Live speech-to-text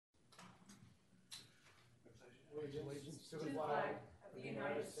allegiance to the flag of the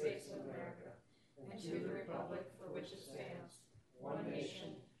United States of America and to the republic for which it stands, one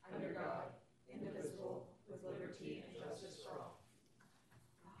nation, under God, indivisible, with liberty and justice for all.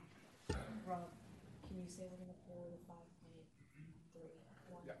 Rob, can you say we're going to pull the 5.31?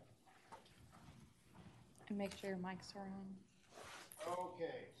 Yeah. And make sure your mics are on.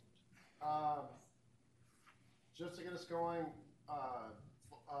 Okay. Just to get us going,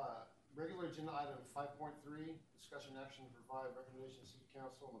 regular agenda item 5.3, discussion action to provide recommendation to City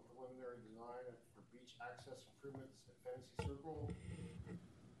Council on the preliminary design for beach access improvements at Fantasy Circle.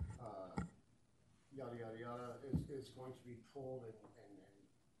 Yada, yada, yada, is going to be pulled and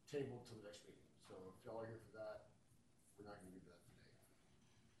tabled to the next meeting. So if y'all are here for that, we're not going to do that today.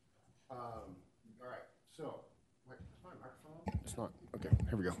 All right, so, wait, is my microphone on? It's not. Okay,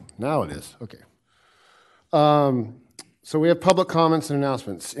 here we go. Now it is. Okay. So we have public comments and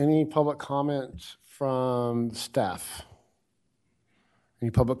announcements. Any public comment from staff?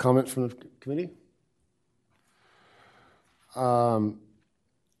 Any public comment from the committee?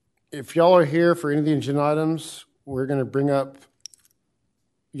 If y'all are here for any of the agenda items, we're going to bring up,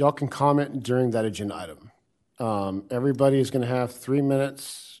 y'all can comment during that agenda item. Everybody is going to have 3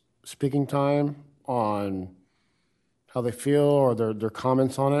 minutes speaking time on how they feel or their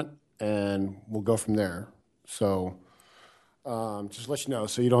comments on it, and we'll go from there. So just let you know,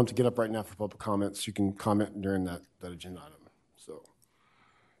 so you don't have to get up right now for public comments. You can comment during that agenda item. So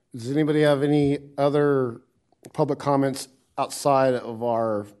does anybody have any other public comments outside of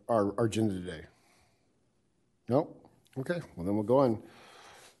our agenda today? Nope? Okay, well then we'll go on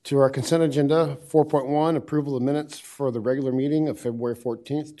to our consent agenda. 4.1, approval of minutes for the regular meeting of February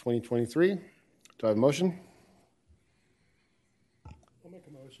 14th, 2023. Do I have a motion? I'll make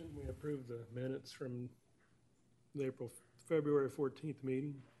a motion. We approve the minutes from the February 14th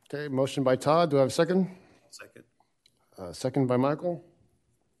meeting. Okay, motion by Todd. Do I have a second? Second. Second by Michael.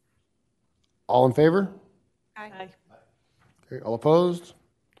 All in favor? Aye. Okay, all opposed?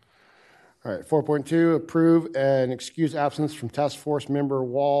 All right, 4.2, approve and excuse absence from task force member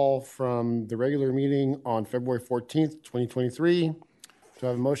Wall from the regular meeting on February 14th, 2023. Do I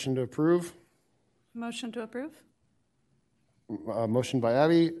have a motion to approve? Motion to approve? Motion by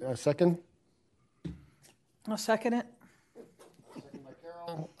Abby, second. I'll second it. Second by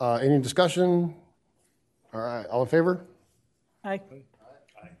Carol. Any discussion? All right, all in favor? Aye.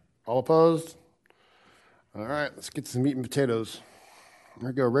 All opposed? All right, let's get to the meat and potatoes. There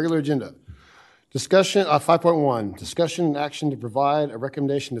we go, regular agenda. Discussion, 5.1, discussion and action to provide a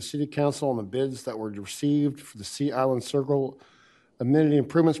recommendation to City Council on the bids that were received for the Sea Island Circle Amenity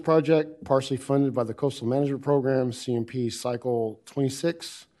Improvements Project, partially funded by the Coastal Management Program, CMP Cycle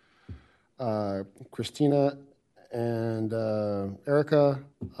 26. Christina and Erica,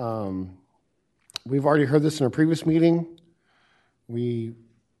 we've already heard this in a previous meeting. We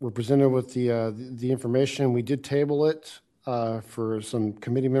were presented with the information. We did table it for some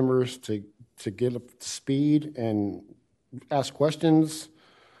committee members to get up to speed and ask questions.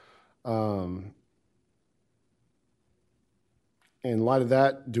 In light of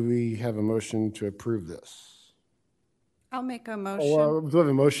that, do we have a motion to approve this? I'll make a motion. Or do we have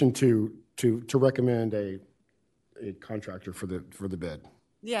a motion to recommend a contractor for the bid?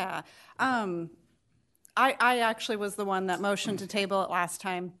 Yeah. I actually was the one that motioned to table it last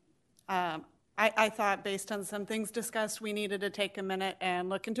time. I thought based on some things discussed, we needed to take a minute and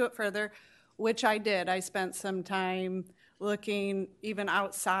look into it further, which I did. I spent some time looking even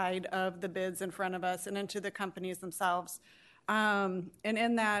outside of the bids in front of us and into the companies themselves. And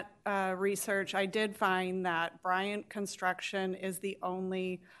in that research, I did find that Bryant Construction is the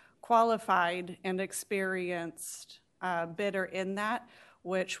only qualified and experienced bidder in that,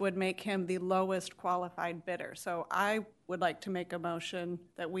 which would make him the lowest qualified bidder. So I would like to make a motion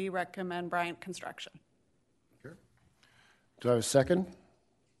that we recommend Bryant Construction. Okay. Do I have a second?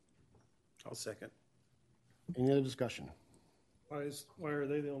 I'll second. Any other discussion? Why are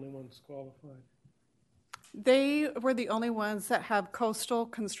they the only ones qualified? They were the only ones that have coastal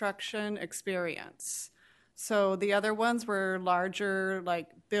construction experience. So the other ones were larger, like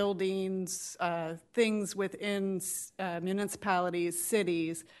buildings, things within municipalities,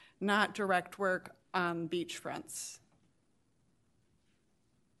 cities, not direct work on beachfronts.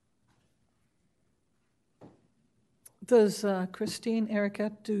 Does Christine,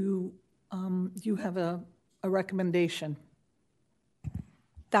 Erica, do you have a recommendation?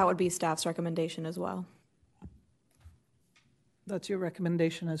 That would be staff's recommendation as well. That's your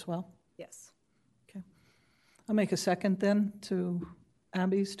recommendation as well? Yes. Okay. I'll make a second then to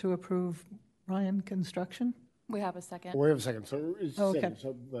Abby's to approve Ryan Construction. We have a second. We have a second. So it's Okay. second.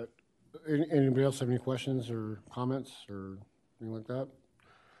 So, but Anybody else have any questions or comments or anything like that?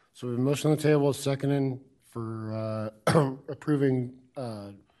 So we have a motion on the table, seconding for approving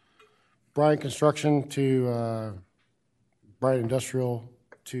Bryant Construction to Bryant Industrial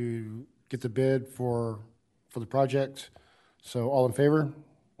to get the bid for the project. So all in favor?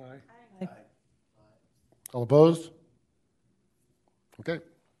 Aye. All opposed? Okay.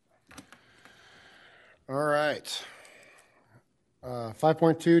 All right.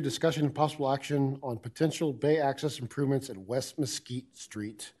 5.2, discussion and possible action on potential bay access improvements at West Mesquite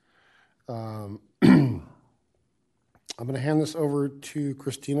Street. I'm going to hand this over to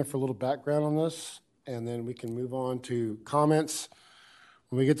Christina for a little background on this, and then we can move on to comments.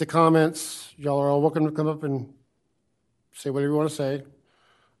 When we get to comments, y'all are all welcome to come up and say whatever you want to say.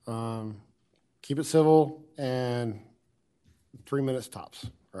 Keep it civil and 3 minutes tops.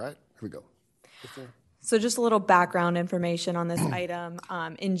 All right, here we go. Christina? So just a little background information on this item.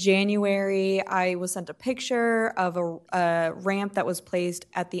 In January, I was sent a picture of a ramp that was placed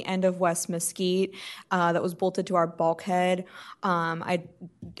at the end of West Mesquite that was bolted to our bulkhead. I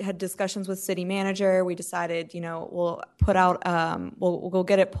had discussions with city manager. We decided, we'll put out, we'll go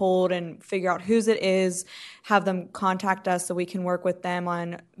get it pulled and figure out whose it is, have them contact us so we can work with them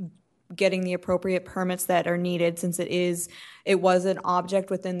on getting the appropriate permits that are needed, since it was an object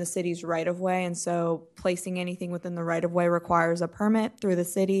within the city's right-of-way, and so placing anything within the right-of-way requires a permit through the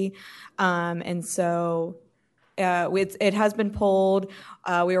city. And so it has been pulled.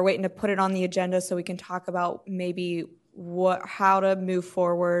 We were waiting to put it on the agenda so we can talk about maybe how to move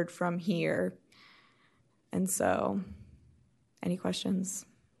forward from here. And so, any questions?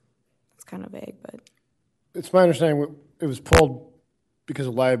 It's kind of vague, but... It's my understanding it was pulled because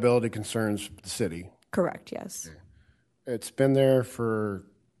of liability concerns with the city. Correct, yes. It's been there for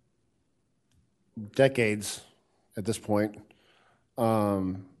decades at this point,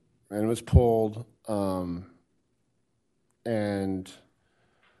 and it was pulled. And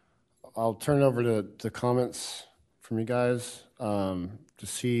I'll turn it over to comments from you guys to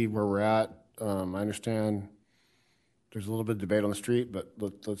see where we're at. I understand there's a little bit of debate on the street, but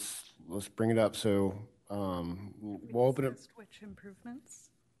let's bring it up. So we'll open it. Which improvements?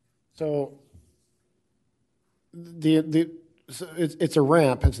 So so it's a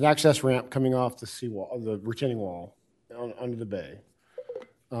ramp. It's an access ramp coming off the seawall, the retaining wall, under the bay,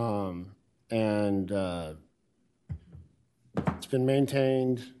 and it's been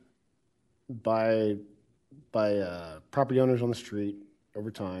maintained by property owners on the street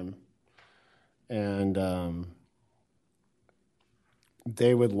over time, and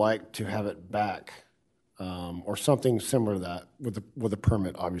they would like to have it back. Or something similar to that with a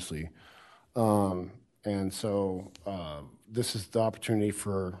permit, obviously. And so this is the opportunity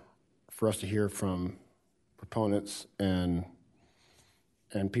for us to hear from proponents and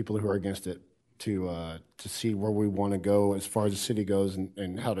people who are against it to see where we want to go as far as the city goes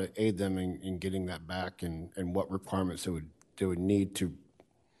and how to aid them in getting that back and what requirements they would need to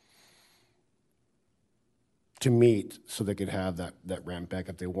meet so they could have that ramp back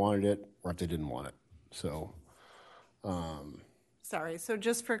if they wanted it or if they didn't want it. So, Sorry, so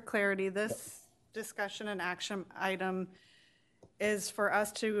just for clarity, this discussion and action item is for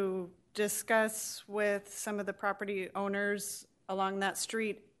us to discuss with some of the property owners along that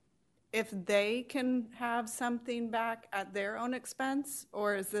street if they can have something back at their own expense,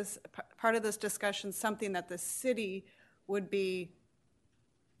 or is this part of this discussion something that the city would be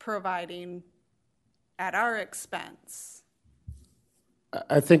providing at our expense?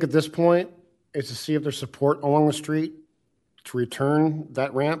 I think at this point, is to see if there's support along the street to return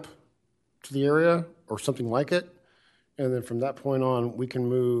that ramp to the area or something like it. And then from that point on, we can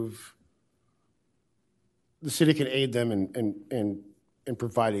move, the city can aid them in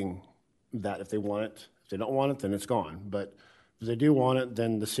providing that if they want it. If they don't want it, then it's gone. But if they do want it,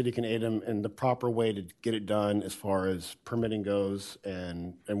 then the city can aid them in the proper way to get it done as far as permitting goes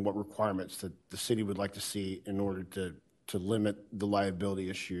and what requirements that the city would like to see in order to limit the liability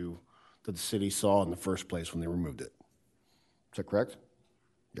issue that the city saw in the first place when they removed it. Is that correct?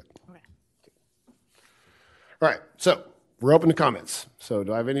 Yeah. Okay. All right, so we're open to comments. So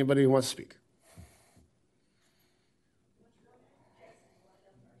do I have anybody who wants to speak?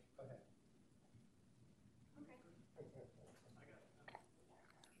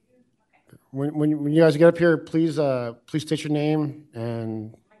 When you guys get up here, please state your name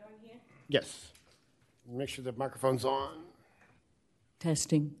and. Yes. Make sure the microphone's on.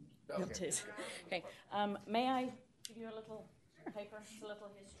 Testing. Okay. May I give you a little paper, a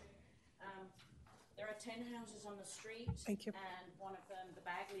little history? There are 10 houses on the street. Thank you. And one of them, the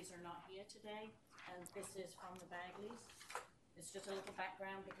Bagleys, are not here today. And this is from the Bagleys. It's just a little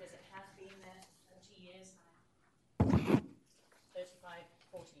background because it has been there for 30 years, 35,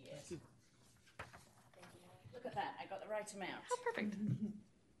 40 years. Look at that, I got the right amount. Oh, perfect.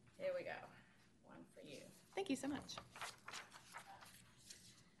 Here we go, one for you. Thank you so much.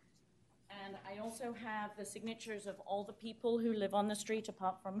 And I also have the signatures of all the people who live on the street,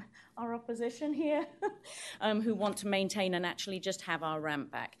 apart from our opposition here, who want to maintain and actually just have our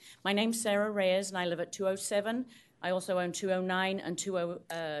ramp back. My name's Sarah Reyes, and I live at 207. I also own 209 and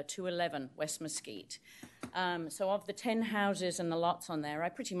 211 West Mesquite. So of the 10 houses and the lots on there, I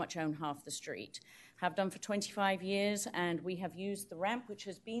pretty much own half the street. Have done for 25 years, and we have used the ramp, which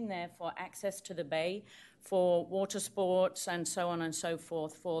has been there for access to the bay, for water sports and so on and so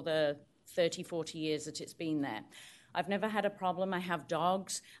forth for the 30, 40 years that it's been there. I've never had a problem. I have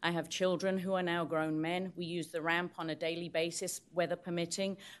dogs. I have children who are now grown men. We use the ramp on a daily basis, weather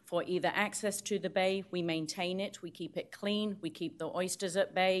permitting, for either access to the bay. We maintain it. We keep it clean. We keep the oysters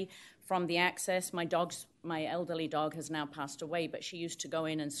at bay from the access. My elderly dog has now passed away, but she used to go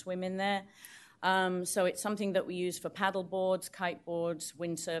in and swim in there. So it's something that we use for paddle boards, kite boards,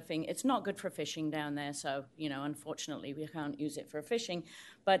 windsurfing. It's not good for fishing down there, so, unfortunately we can't use it for fishing.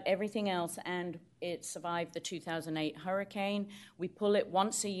 But everything else, and it survived the 2008 hurricane. We pull it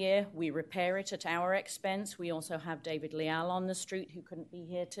once a year. We repair it at our expense. We also have David Leal on the street, who couldn't be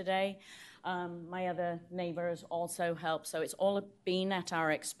here today. My other neighbors also help, so it's all been at our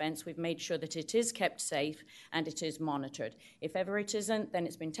expense. We've made sure that it is kept safe and it is monitored. If ever it isn't, then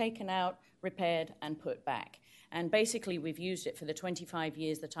it's been taken out, repaired, and put back. And basically, we've used it for the 25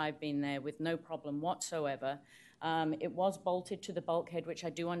 years that I've been there with no problem whatsoever. It was bolted to the bulkhead, which I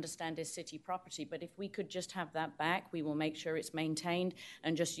do understand is city property, but if we could just have that back, we will make sure it's maintained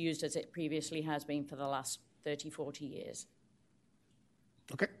and just used as it previously has been for the last 30, 40 years.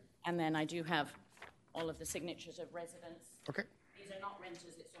 Okay. And then I do have all of the signatures of residents. Okay. These are not renters,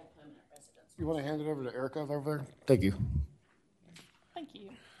 it's all permanent residents. You want to hand it over to Erica over there? Thank you. Thank you.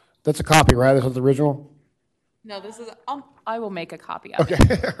 That's a copy, right? That's not the original? No, this is, I will make a copy of it.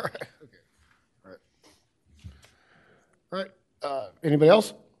 Okay. All right. Okay. All right. All right. Anybody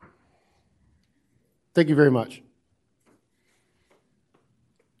else? Thank you very much.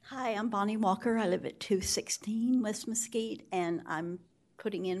 Hi, I'm Bonnie Walker. I live at 216 West Mesquite, and I'm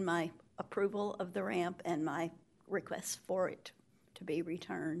putting in my approval of the ramp and my request for it to be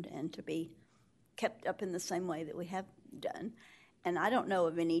returned and to be kept up in the same way that we have done. And I don't know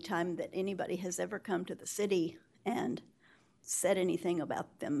of any time that anybody has ever come to the city and said anything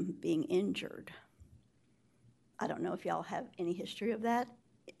about them being injured. I don't know if y'all have any history of that.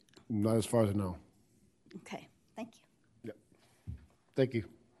 Not as far as I know. Okay, thank you. Yep. Thank you.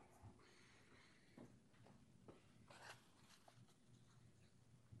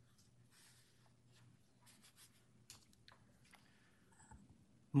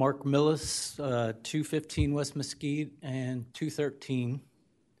 Mark Millis, 215 West Mesquite and 213.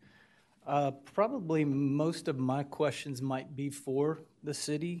 Probably most of my questions might be for the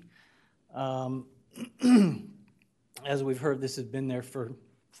city. As we've heard, this has been there for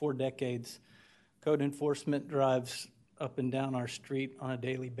 4 decades. Code enforcement drives up and down our street on a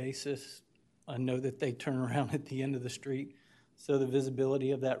daily basis. I know that they turn around at the end of the street, so the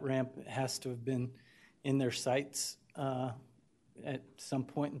visibility of that ramp has to have been in their sights at some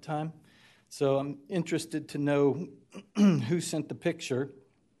point in time. So I'm interested to know who sent the picture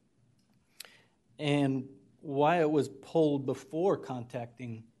and why it was pulled before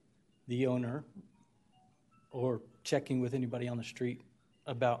contacting the owner or checking with anybody on the street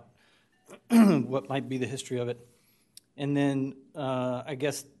about what might be the history of it. And then I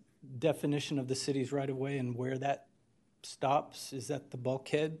guess definition of the city's right-of-way and where that stops. Is that the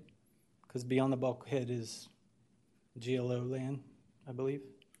bulkhead? Because beyond the bulkhead is GLO land, I believe.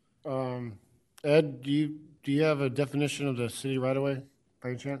 Ed, do you have a definition of the city right away, by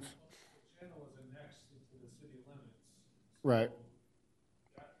any chance? The channel is annexed into the city limits. Right.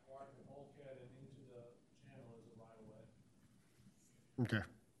 That part of the bulkhead and into the channel is a right of way. Okay.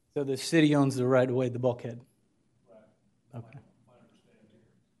 So the city owns the right-of-way, the bulkhead? Right. Okay. My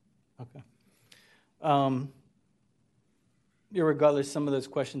understanding. Okay. Irregardless, some of those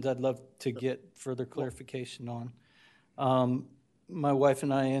questions I'd love to get further clarification on. My wife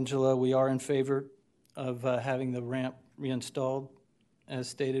and I, Angela, we are in favor of having the ramp reinstalled. As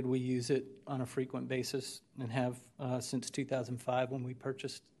stated, we use it on a frequent basis and have since 2005 when we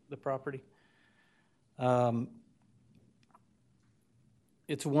purchased the property.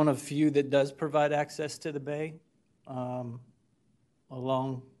 It's one of few that does provide access to the bay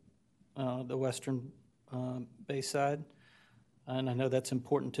along the western bay side. and I know that's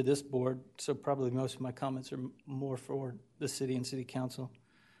important to this board, so probably most of my comments are more for the city and city council.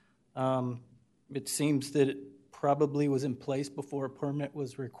 It seems that it probably was in place before a permit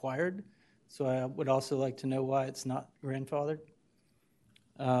was required, so I would also like to know why it's not grandfathered.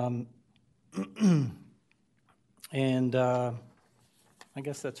 And I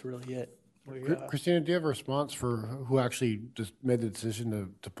guess that's really it. Christina, do you have a response for who actually just made the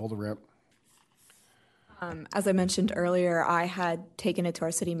decision to pull the ramp? As I mentioned earlier, I had taken it to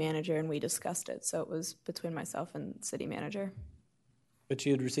our city manager and we discussed it, so it was between myself and city manager. But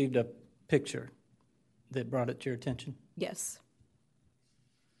you had received a picture that brought it to your attention? Yes.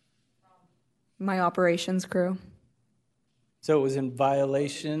 My operations crew. So it was in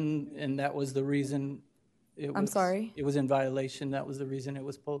violation, and that was the reason it was... I'm sorry? It was in violation, that was the reason it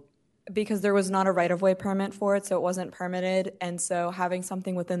was pulled? Because there was not a right-of-way permit for it, so it wasn't permitted, and so having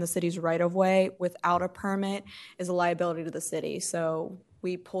something within the city's right-of-way without a permit is a liability to the city, so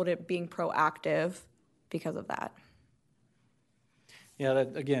we pulled it being proactive because of that. Yeah,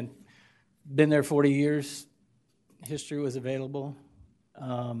 that, again, been there 40 years, history was available.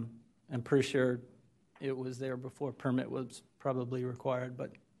 I'm pretty sure it was there before a permit was probably required,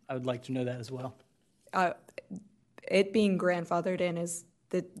 but I would like to know that as well. It being grandfathered in is...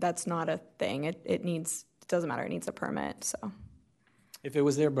 That's not a thing. It doesn't matter. It needs a permit. So, if it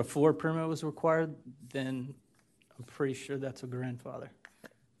was there before a permit was required, then I'm pretty sure that's a grandfather.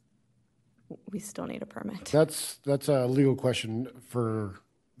 We still need a permit. That's a legal question for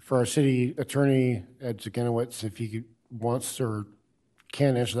our city attorney, Ed Zaganowicz, if he wants or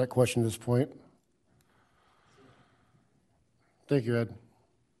can answer that question at this point. Thank you, Ed.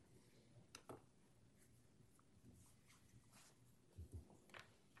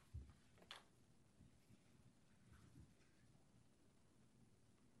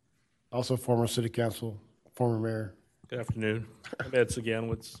 Also former city council, former mayor. Good afternoon. I'm Ed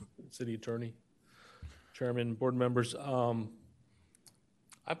Zaganowicz, city attorney, chairman, board members. I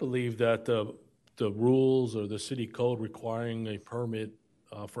believe that the rules or the city code requiring a permit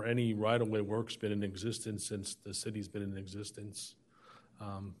for any right-of-way work's been in existence since the city's been in existence.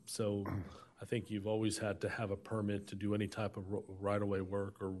 So I think you've always had to have a permit to do any type of right-of-way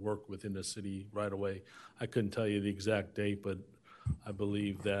work or work within the city right-of-way. I couldn't tell you the exact date, but I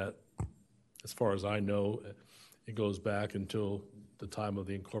believe that, as far as I know, it goes back until the time of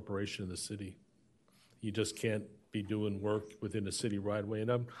the incorporation of the city. You just can't be doing work within the city right away.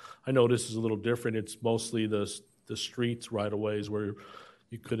 And I know this is a little different. It's mostly the streets right of ways where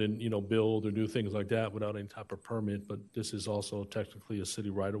you couldn't, build or do things like that without any type of permit. But this is also technically a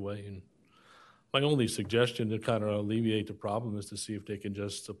city right of way. And my only suggestion to kind of alleviate the problem is to see if they can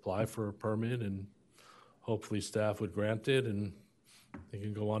just apply for a permit, and hopefully staff would grant it, and they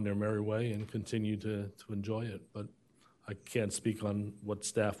can go on their merry way and continue to enjoy it. But I can't speak on what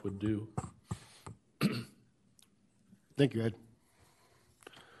staff would do. Thank you, Ed.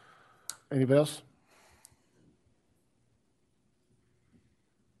 Anybody else?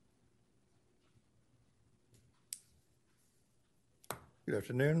 Good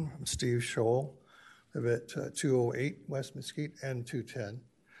afternoon. I'm Steve Scholl. I live at 208 West Mesquite and 210.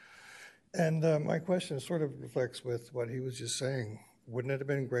 And my question sort of reflects with what he was just saying. Wouldn't it have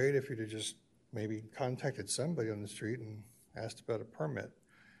been great if you'd have just maybe contacted somebody on the street and asked about a permit?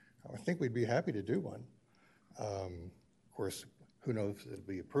 I think we'd be happy to do one. Of course, who knows if it'll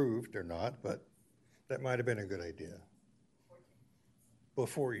be approved or not, but that might have been a good idea.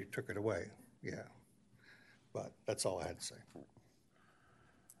 Before you took it away, yeah. But that's all I had to say.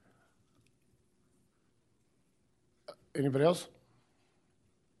 Anybody else?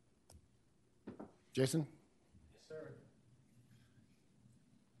 Jason? Yes, sir.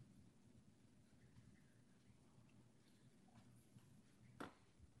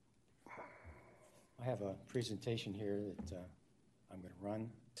 I have a presentation here that I'm going to run.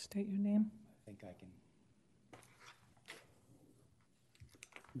 State your name. I think I can.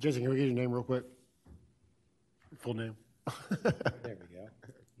 Jason, can we get your name real quick? Full name. There we go.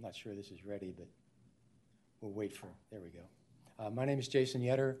 I'm not sure this is ready, but we'll wait for, there we go. My name is Jason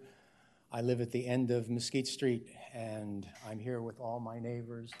Yetter. I live at the end of Mesquite Street, and I'm here with all my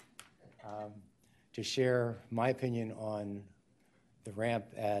neighbors to share my opinion on the ramp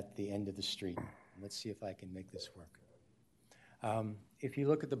at the end of the street. Let's see if I can make this work. If you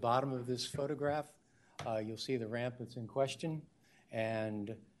look at the bottom of this photograph, you'll see the ramp that's in question,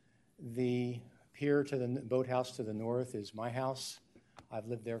 and the pier to the boathouse to the north is my house. I've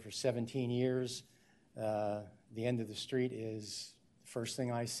lived there for 17 years. The end of the street is the first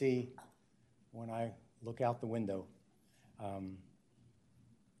thing I see when I look out the window.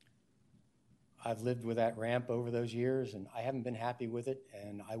 I've lived with that ramp over those years, and I haven't been happy with it,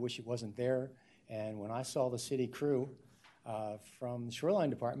 and I wish it wasn't there. And when I saw the city crew from the Shoreline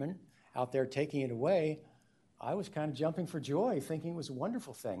Department out there taking it away, I was kind of jumping for joy, thinking it was a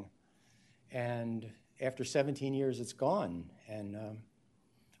wonderful thing. And after 17 years, it's gone. And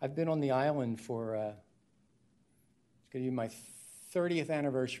I've been on the island for, it's going to be my 30th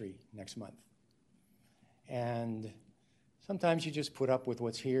anniversary next month. And sometimes you just put up with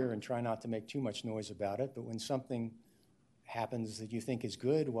what's here and try not to make too much noise about it. But when something happens that you think is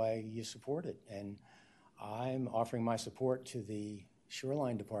good, why, you support it. And I'm offering my support to the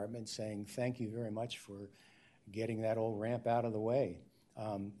Shoreline Department, saying thank you very much for getting that old ramp out of the way.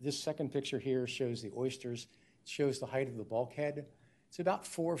 This second picture here shows the oysters. It shows the height of the bulkhead. It's about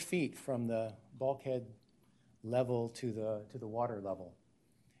 4 feet from the bulkhead level to the water level.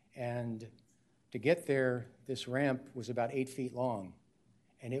 And to get there, this ramp was about 8 feet long,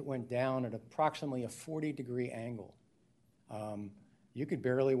 and it went down at approximately a 40-degree angle. You could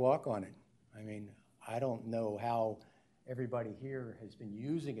barely walk on it. I mean, I don't know how everybody here has been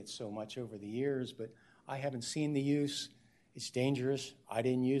using it so much over the years, but I haven't seen the use. It's dangerous. I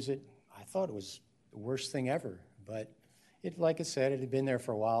didn't use it. I thought it was the worst thing ever, but it, like I said, it had been there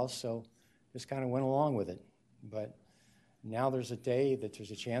for a while, so just kind of went along with it. But now there's a day that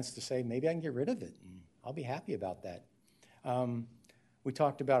there's a chance to say, maybe I can get rid of it, and I'll be happy about that. We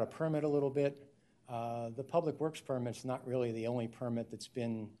talked about a permit a little bit. The public works permit's not really the only permit that's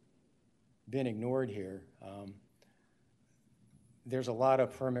been ignored here. There's a lot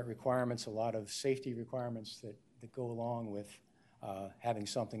of permit requirements, a lot of safety requirements that go along with having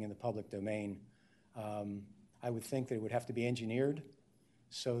something in the public domain. I would think that it would have to be engineered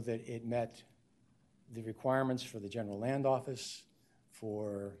so that it met the requirements for the General Land Office,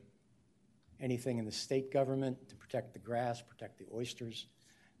 for anything in the state government to protect the grass, protect the oysters.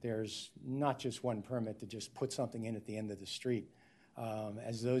 There's not just one permit to just put something in at the end of the street.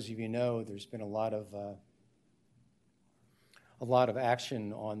 As those of you know, there's been a lot of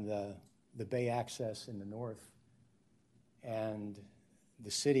action on the bay access in the north, and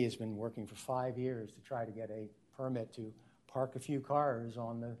the city has been working for 5 years to try to get a permit to park a few cars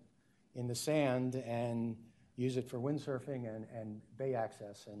in the sand and use it for windsurfing and bay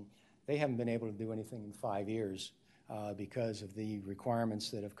access, and they haven't been able to do anything in 5 years because of the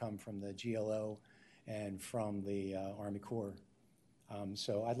requirements that have come from the GLO and from the Army Corps.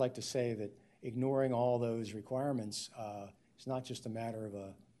 So I'd like to say that ignoring all those requirements, it's not just a matter of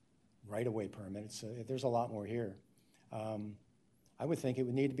a right-of-way permit. There's a lot more here. I would think it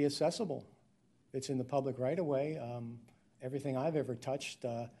would need to be accessible. It's in the public right-of-way. Everything I've ever touched,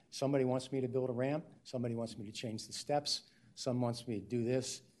 somebody wants me to build a ramp, somebody wants me to change the steps, someone wants me to do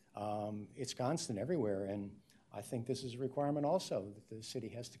this. It's constant everywhere, and I think this is a requirement also that the city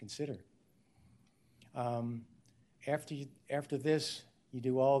has to consider. After this, you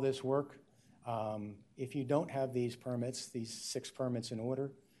do all this work. If you don't have these permits, these 6 permits in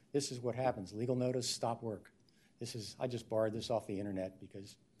order, this is what happens. Legal notice, stop work. I just borrowed this off the internet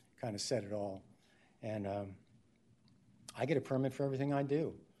because it kind of said it all. And I get a permit for everything I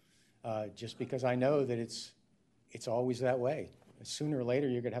do, just because I know that it's always that way. Sooner or later,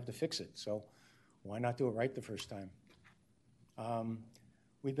 you're going to have to fix it. So why not do it right the first time?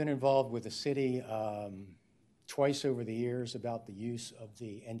 We've been involved with the city twice over the years about the use of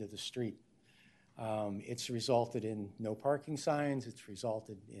the end of the street. It's resulted in no parking signs. It's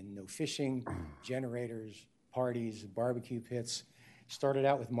resulted in no fishing, generators, parties, barbecue pits. Started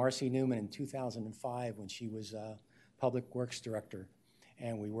out with Marcy Newman in 2005 when she was Public Works Director,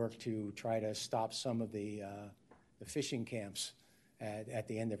 and we worked to try to stop some of the fishing camps at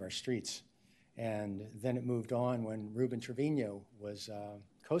the end of our streets. And then it moved on when Ruben Trevino was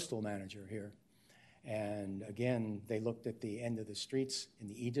coastal manager here. And again, they looked at the end of the streets in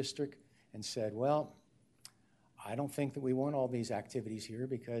the E District and said, well, I don't think that we want all these activities here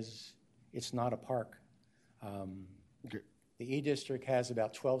because it's not a park. The E District has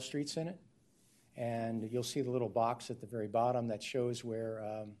about 12 streets in it, and you'll see the little box at the very bottom that shows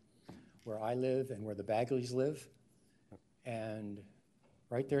where I live and where the Bagleys live. And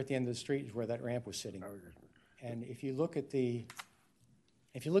right there at the end of the street is where that ramp was sitting. And if you look at the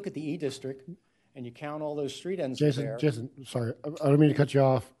E District and you count all those street ends there. Jason, sorry, I don't mean to cut you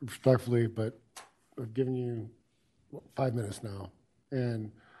off respectfully, but I've given you 5 minutes now,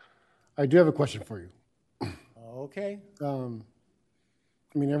 and I do have a question for you. Okay. I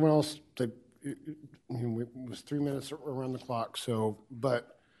mean, everyone else, it was 3 minutes around the clock, so,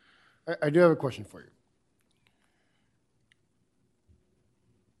 but I do have a question for you.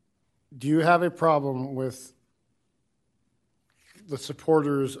 Do you have a problem with the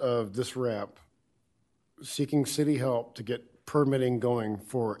supporters of this ramp seeking city help to get permitting going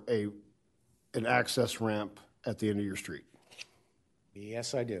for an access ramp at the end of your street?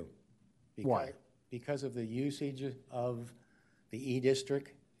 Yes, I do. Why? Because of the usage of the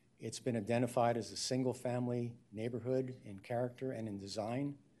E-District. It's been identified as a single-family neighborhood in character and in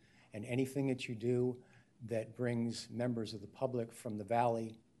design, and anything that you do that brings members of the public from the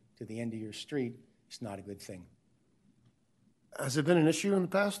valley to the end of your street is not a good thing. Has it been an issue in the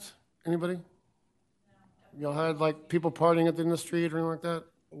past? Anybody? Y'all had like people partying at the end of the street or anything like that?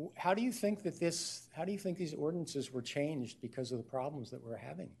 How do you think these ordinances were changed because of the problems that we're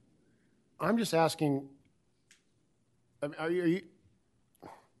having? I'm just asking, I mean, are you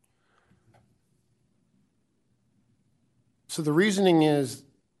so the reasoning is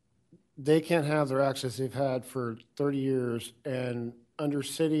they can't have their access they've had for 30 years, and under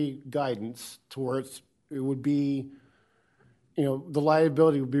city guidance towards it would be, the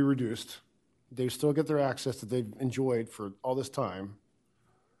liability would be reduced. They still get their access that they've enjoyed for all this time.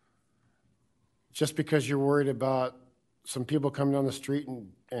 Just because you're worried about some people coming down the street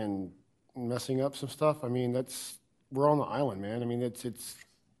and messing up some stuff, I mean, we're on the island, man. I mean, it's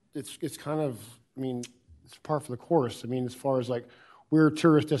kind of, I mean, it's par for the course. I mean, as far as like, we're a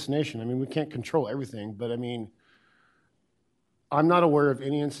tourist destination. I mean, we can't control everything, but I mean, I'm not aware of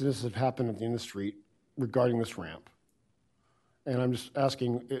any incidents that have happened at the end of the street regarding this ramp. And I'm just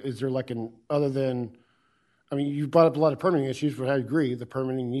asking, is there like other than, I mean, you brought up a lot of permitting issues, but I agree the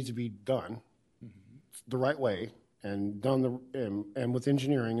permitting needs to be done the right way and done and with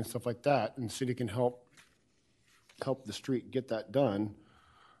engineering and stuff like that, and the city can help the street get that done.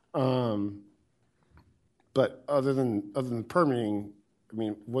 But other than permitting, I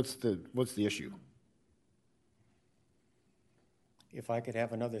mean, what's the issue? If I could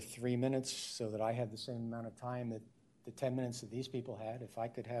have another 3 minutes so that I had the same amount of time that the 10 minutes that these people had, if I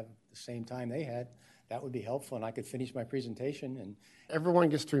could have the same time they had, that would be helpful, and I could finish my presentation. And everyone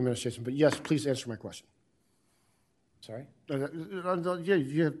gets 3 minutes, Jason, but yes, please answer my question. Sorry?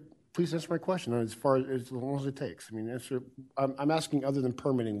 Yeah, please answer my question as long as it takes. I mean, I'm asking, other than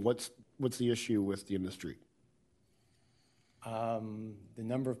permitting, what's the issue with the industry? The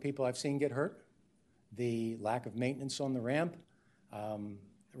number of people I've seen get hurt, the lack of maintenance on the ramp. The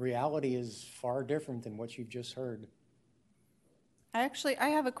reality is far different than what you've just heard. I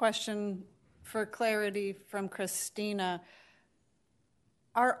have a question for clarity from Christina.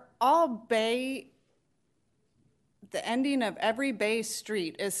 Are all bay, the ending of every bay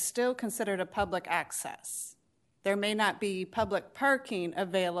street is still considered a public access? There may not be public parking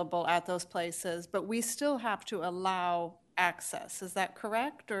available at those places, but we still have to allow access. Is that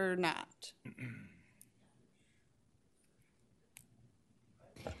correct or not?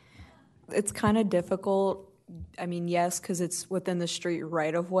 It's kind of difficult. I mean, yes, because it's within the street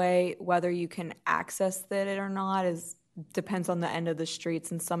right of way. Whether you can access it or not depends on the end of the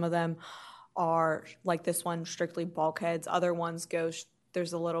streets, and some of them are, like this one, strictly bulkheads. Other ones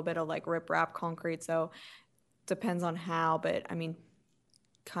there's a little bit of like riprap concrete, so depends on how. But I mean,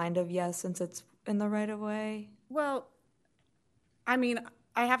 kind of yes, since it's in the right of way. Well, I mean,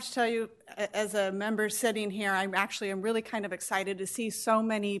 I have to tell you, as a member sitting here, I'm really kind of excited to see so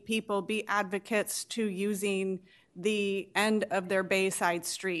many people be advocates to using the end of their Bayside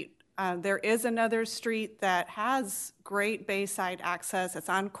street. There is another street that has great Bayside access. It's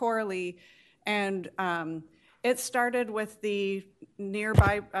on Corley, and it started with the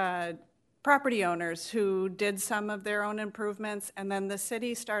nearby property owners who did some of their own improvements, and then the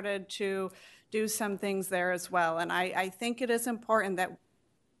city started to do some things there as well. And I think it is important that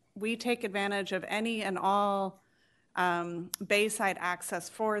we take advantage of any and all Bayside access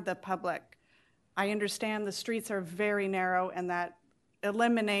for the public. I understand the streets are very narrow and that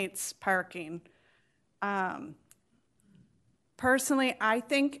eliminates parking. Personally, I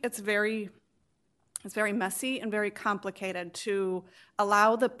think it's very messy and very complicated to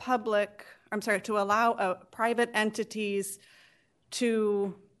allow private entities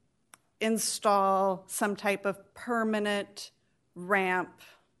to install some type of permanent ramp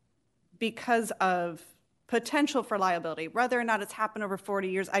because of potential for liability. Whether or not it's happened over 40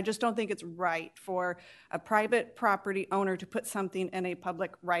 years, I just don't think it's right for a private property owner to put something in a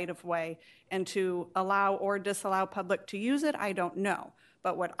public right-of-way, and to allow or disallow public to use it, I don't know.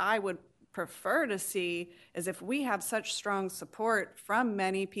 But what I would prefer to see is, if we have such strong support from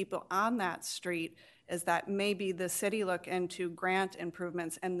many people on that street, is that maybe the city look into grant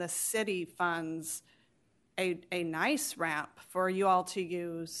improvements and the city funds a nice ramp for you all to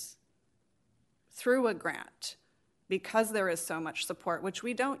use through a grant, because there is so much support, which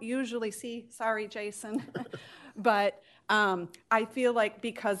we don't usually see. Sorry, Jason. But I feel like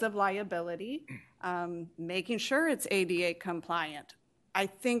because of liability, making sure it's ADA compliant. I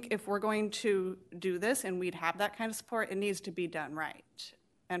think if we're going to do this and we'd have that kind of support, it needs to be done right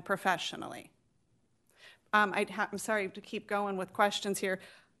and professionally. I'm sorry to keep going with questions here.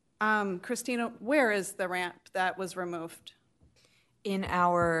 Christina, where is the ramp that was removed?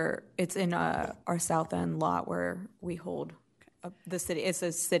 It's in our south end lot where we hold the city. It's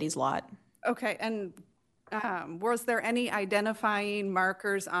a city's lot. Okay, and was there any identifying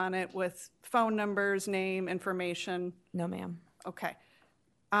markers on it with phone numbers, name, information? No, ma'am. Okay.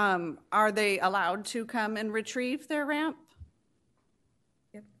 Are they allowed to come and retrieve their ramp?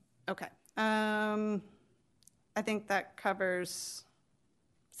 Yep. Okay. I think that covers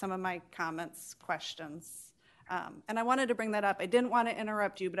some of my comments, questions. And I wanted to bring that up. I didn't want to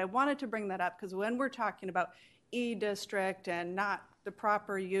interrupt you, but I wanted to bring that up because when we're talking about E-district and not the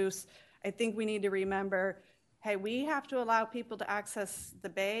proper use, I think we need to remember, hey, we have to allow people to access the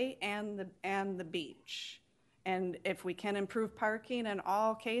bay and the beach. And if we can improve parking in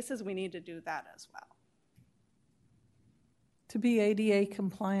all cases, we need to do that as well. To be ADA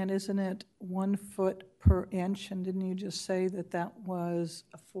compliant, isn't it 1 foot per inch? And didn't you just say that that was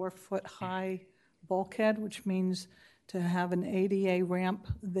a 4 foot high bulkhead, which means to have an ADA ramp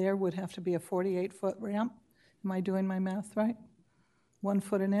there would have to be a 48-foot ramp? Am I doing my math right? 1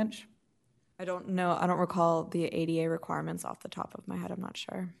 foot an inch? I don't know. I don't recall the ADA requirements off the top of my head. I'm not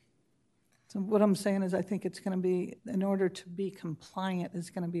sure. So what I'm saying is I think it's going to be, in order to be compliant, is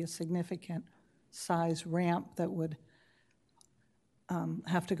going to be a significant size ramp that would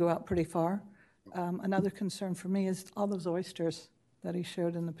have to go out pretty far. Another concern for me is all those oysters that he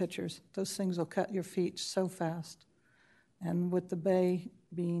showed in the pictures. Those things will cut your feet so fast. And with the bay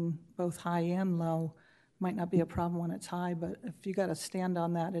being both high and low, might not be a problem when it's high, but if you got to stand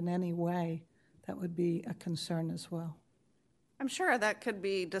on that in any way, that would be a concern as well. I'm sure that could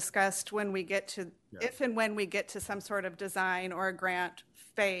be discussed when we get to, if and when we get to some sort of design or a grant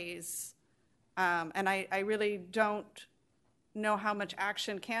phase. And I really don't know how much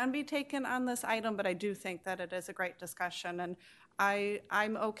action can be taken on this item, but I do think that it is a great discussion. And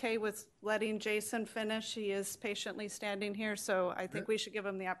I'm okay with letting Jason finish. He is patiently standing here, so I think we should give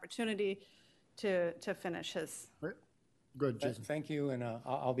him the opportunity to finish his. Right. Good, Jason. Thank you, and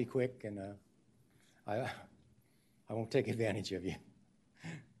I'll be quick, and I won't take advantage of you.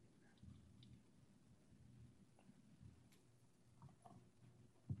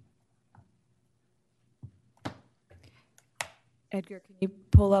 Edgar, can you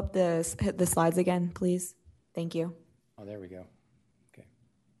pull up the slides again, please? Thank you. Oh, there we go. Okay.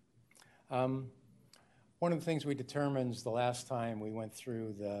 One of the things we determined the last time we went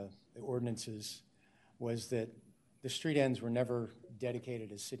through the ordinances was that the street ends were never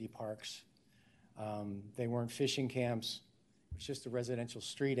dedicated as city parks. They weren't fishing camps. It was just a residential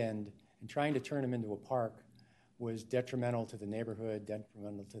street end, and trying to turn them into a park was detrimental to the neighborhood,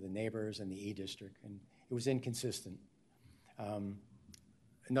 detrimental to the neighbors and the E-district, and it was inconsistent.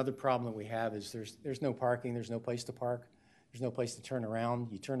 Another problem that we have is there's no parking, there's no place to park, there's no place to turn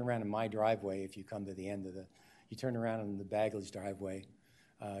around. You turn around in my driveway if you come to the end of you turn around in the Bagley's driveway,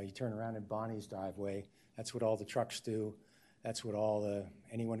 you turn around in Bonnie's driveway. That's what all the trucks do. That's what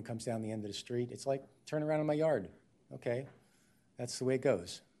anyone who comes down the end of the street, it's like, turn around in my yard. Okay, that's the way it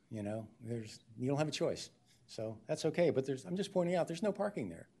goes. You know, you don't have a choice. So that's okay, but I'm just pointing out there's no parking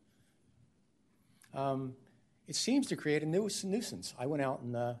there. It seems to create a nuisance. I went out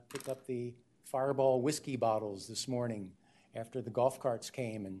and picked up the Fireball whiskey bottles this morning after the golf carts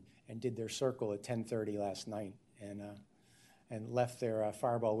came and did their circle at 10:30 last night and left their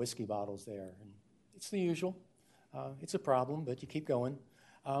Fireball whiskey bottles there. And it's the usual. It's a problem, but you keep going.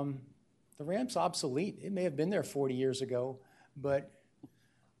 The ramp's obsolete. It may have been there 40 years ago, but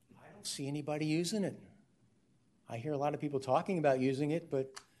I don't see anybody using it. I hear a lot of people talking about using it,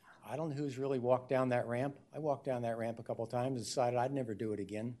 but I don't know who's really walked down that ramp. I walked down that ramp a couple of times and decided I'd never do it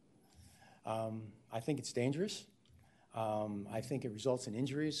again. I think it's dangerous. I think it results in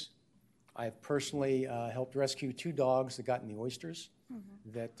injuries. I've personally helped rescue 2 dogs that got in the oysters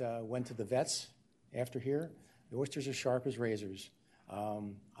that went to the vets after here. The oysters are sharp as razors.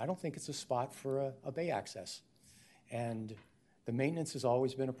 I don't think it's a spot for a bay access. And the maintenance has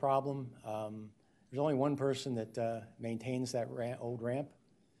always been a problem. There's only one person that maintains that old ramp,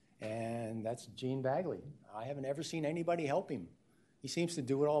 and that's Gene Bagley. I haven't ever seen anybody help him. He seems to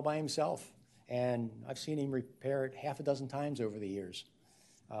do it all by himself, and I've seen him repair it half a dozen times over the years.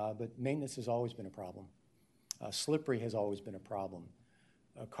 But maintenance has always been a problem. Slippery has always been a problem.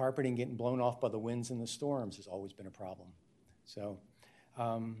 Carpeting getting blown off by the winds and the storms has always been a problem. So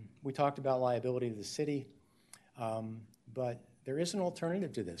we talked about liability to the city, but there is an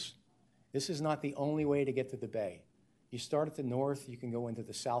alternative to this. This is not the only way to get to the bay. You start at the north, you can go into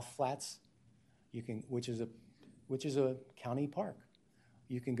the South Flats, which is a county park.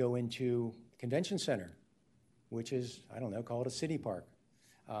 You can go into Convention Center, which is, I don't know, call it a city park.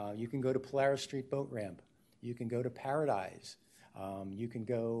 You can go to Polaris Street Boat Ramp. You can go to Paradise. You can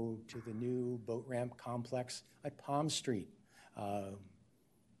go to the new boat ramp complex at Palm Street.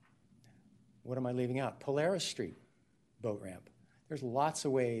 What am I leaving out? Polaris Street boat ramp. There's lots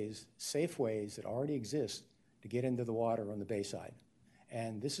of ways, safe ways that already exist to get into the water on the bayside.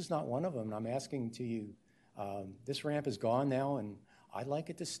 And this is not one of them. I'm asking to you, this ramp is gone now, and I'd like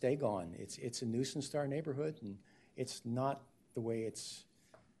it to stay gone. It's a nuisance to our neighborhood, and it's not the way it's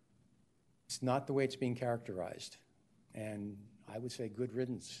being characterized. And I would say good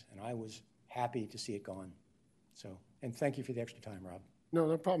riddance, and I was happy to see it gone. So, and thank you for the extra time, Rob.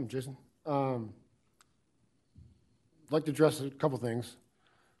 No problem, Jason. I'd like to address a couple things.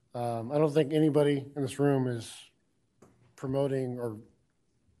 I don't think anybody in this room is promoting or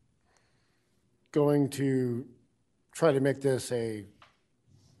going to try to make this a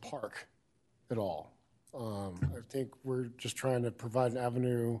park at all. I think we're just trying to provide an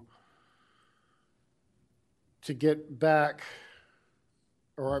avenue to get back,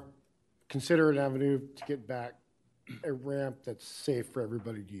 or consider an avenue to get back a ramp that's safe for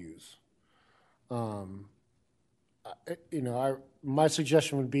everybody to use. My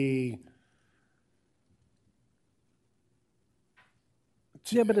suggestion would be.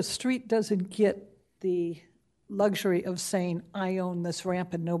 Yeah, but a street doesn't get the luxury of saying, I own this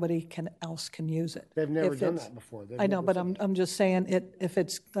ramp and nobody else can use it. They've never done that before. I know, but I'm just saying, if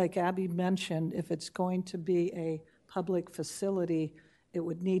it's, like Abby mentioned, if it's going to be a public facility, it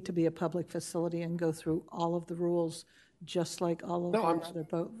would need to be a public facility and go through all of the rules, just like all of our other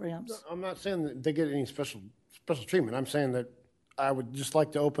boat ramps. I'm not saying that they get any special treatment. I'm saying that I would just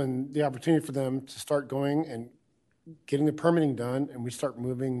like to open the opportunity for them to start going and getting the permitting done, and we start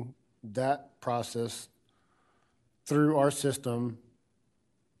moving that process through our system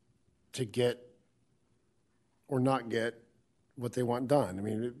to get or not get what they want done. I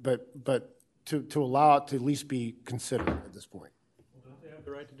mean, but to allow it to at least be considered at this point. Well, don't they have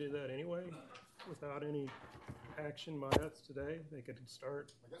the right to do that anyway, without any action by us today? They could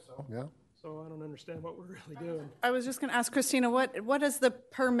start. I guess so. Yeah. So I don't understand what we're really doing. I was just going to ask Christina, what does the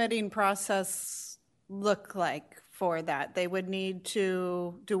permitting process look like for that? They would need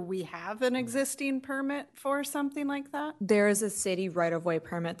to, do we have an existing permit for something like that? There is a city right-of-way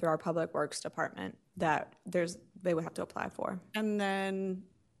permit through our Public Works Department that they would have to apply for. And then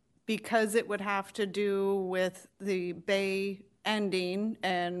because it would have to do with the bay ending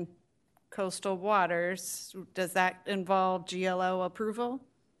and coastal waters, does that involve GLO approval?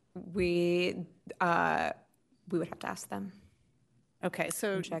 We would have to ask them. Okay,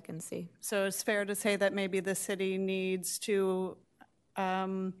 so check and see. So it's fair to say that maybe the city needs to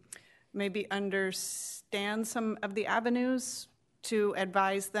maybe understand some of the avenues to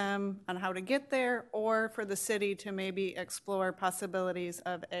advise them on how to get there, or for the city to maybe explore possibilities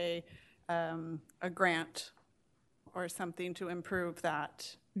of a grant or something to improve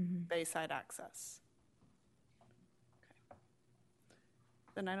that bayside access. Okay.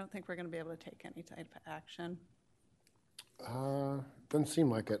 Then I don't think we're going to be able to take any type of action. Doesn't seem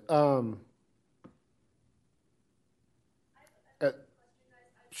like it.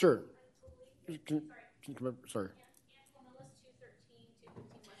 Sure. Sorry.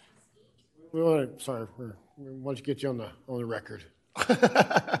 Sorry, we want to get you on the record.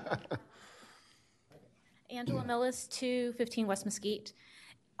 Angela Millis, 215 West Mesquite.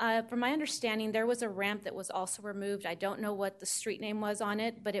 From my understanding, there was a ramp that was also removed. I don't know what the street name was on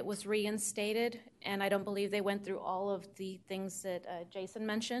it, but it was reinstated, and I don't believe they went through all of the things that Jason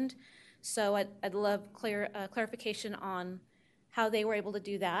mentioned. So I'd love clarification on how they were able to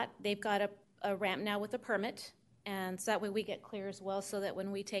do that. They've got a ramp now with a permit, and so that way we get clear as well, so that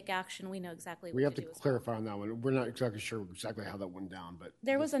when we take action, we know exactly what we have to to do. Clarify on that one. We're not exactly sure exactly how that went down, but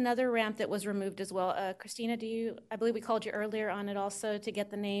there was another ramp that was removed as well. Christina, I believe we called you earlier on it also to get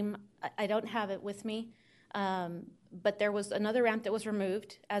the name. I don't have it with me, but there was another ramp that was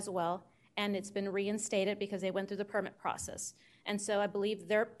removed as well, and it's been reinstated because they went through the permit process. And so I believe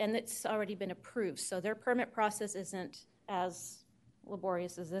and it's already been approved, so their permit process isn't as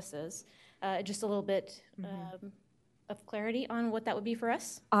laborious as this is. Just a little bit of clarity on what that would be for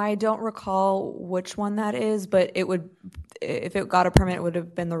us? I don't recall which one that is, but it would, if it got a permit, it would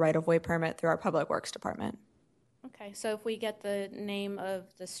have been the right-of-way permit through our Public Works Department. Okay, so if we get the name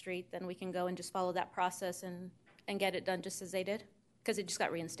of the street, then we can go and just follow that process and get it done just as they did? Because it just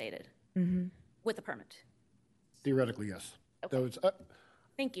got reinstated with the permit. Theoretically, yes. Okay.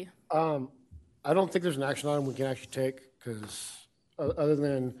 Thank you. I don't think there's an action item we can actually take, because other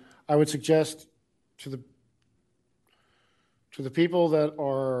than, I would suggest to the people that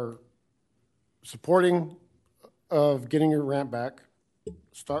are supporting of getting your ramp back,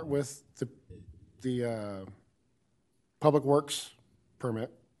 start with the Public Works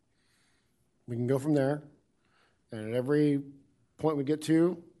permit. We can go from there, and at every point we get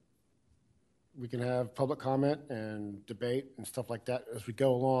to, we can have public comment and debate and stuff like that as we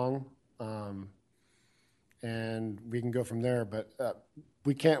go along, and we can go from there. But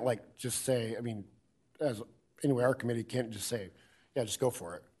we can't just say, I mean, anyway, our committee can't just say, yeah, just go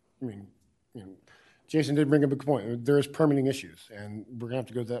for it. I mean, Jason did bring up a good point. There is permitting issues, and we're gonna have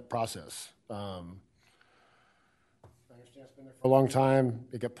to go through that process. I understand it's been there for a long time.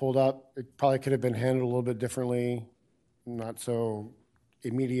 It got pulled up. It probably could have been handled a little bit differently, not so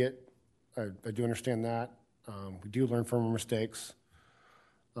immediate. I do understand that. We do learn from our mistakes.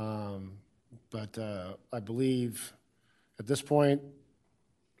 But I believe at this point,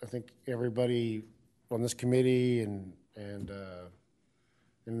 I think everybody on this committee and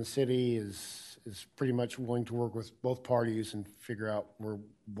in the city is pretty much willing to work with both parties and figure out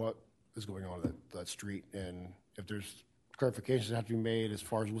what is going on at that street. And if there's clarifications that have to be made as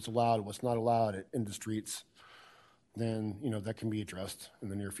far as what's allowed and what's not allowed in the streets, then that can be addressed in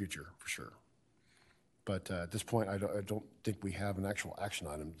the near future for sure. But at this point, I don't think we have an actual action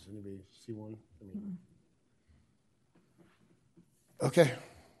item. Does anybody see one? I mean, okay.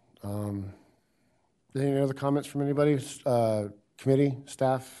 Any other comments from anybody? Committee,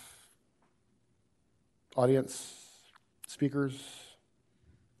 staff, audience, speakers?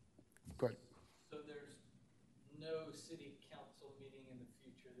 Go ahead. So there's no city council meeting in the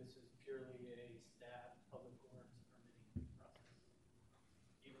future. This is purely a staff public works permitting process.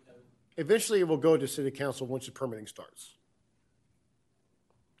 Even though Eventually, it will go to city council once the permitting starts.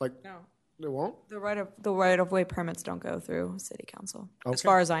 No. It won't? The right-of-way permits don't go through city council, as Okay.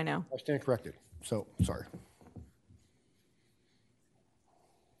 far as I know. I stand corrected. So, sorry.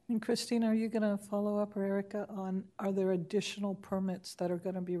 And Christina, are you going to follow up, or Erica, on are there additional permits that are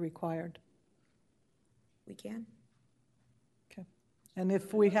going to be required? We can. Okay. And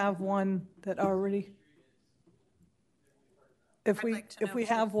if we have one that already, if we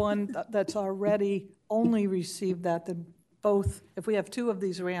have one that's already only received that, then both, if we have two of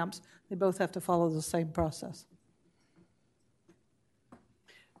these ramps, they both have to follow the same process.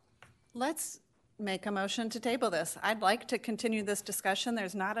 Let's make a motion to table this. I'd like to continue this discussion.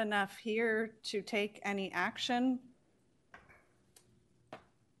 There's not enough here to take any action.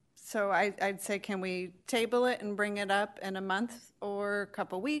 So I'd say, can we table it and bring it up in a month or a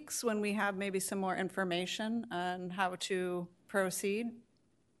couple weeks when we have maybe some more information on how to proceed?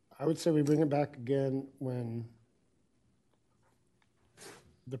 I would say we bring it back again when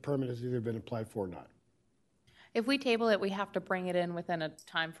the permit has either been applied for or not. If we table it, we have to bring it in within a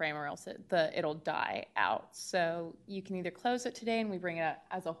time frame, or else it'll die out. So you can either close it today and we bring it up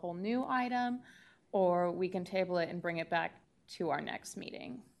as a whole new item, or we can table it and bring it back to our next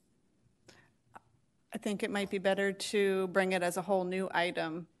meeting. I think it might be better to bring it as a whole new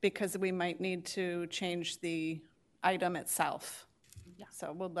item, because we might need to change the item itself. Yeah.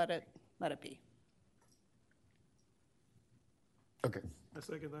 So we'll let it be. Okay. I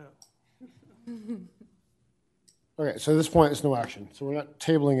second that. Okay, so at this point, it's no action. So we're not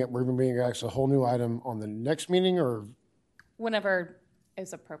tabling it, we're going to bring it as a whole new item on the next meeting, or? Whenever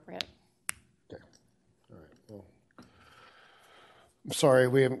is appropriate. Okay, all right, well, I'm sorry,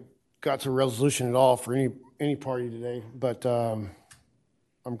 we haven't got to a resolution at all for any party today, but I'm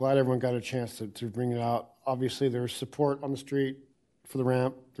glad everyone got a chance to bring it out. Obviously, there's support on the street for the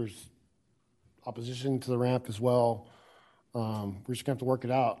ramp. There's opposition to the ramp as well. We're just going to have to work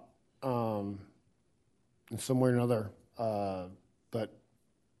it out in some way or another. But,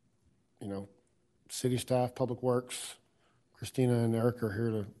 city staff, Public Works, Christina and Eric are here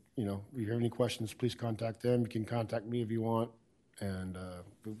to, if you have any questions, please contact them. You can contact me if you want. And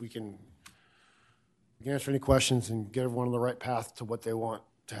we can answer any questions and get everyone on the right path to what they want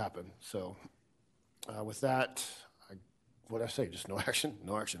to happen. So with that, what did I say? Just no action?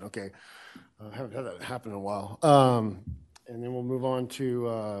 No action, okay. I haven't had that happen in a while. And then we'll move on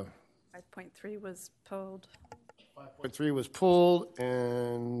to 5.3 was pulled. 5.3 was pulled,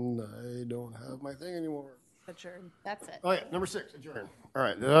 and I don't have my thing anymore. Adjourn. That's it. Oh, yeah, number 6, adjourn. All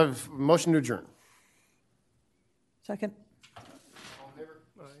right, I have a motion to adjourn. Second.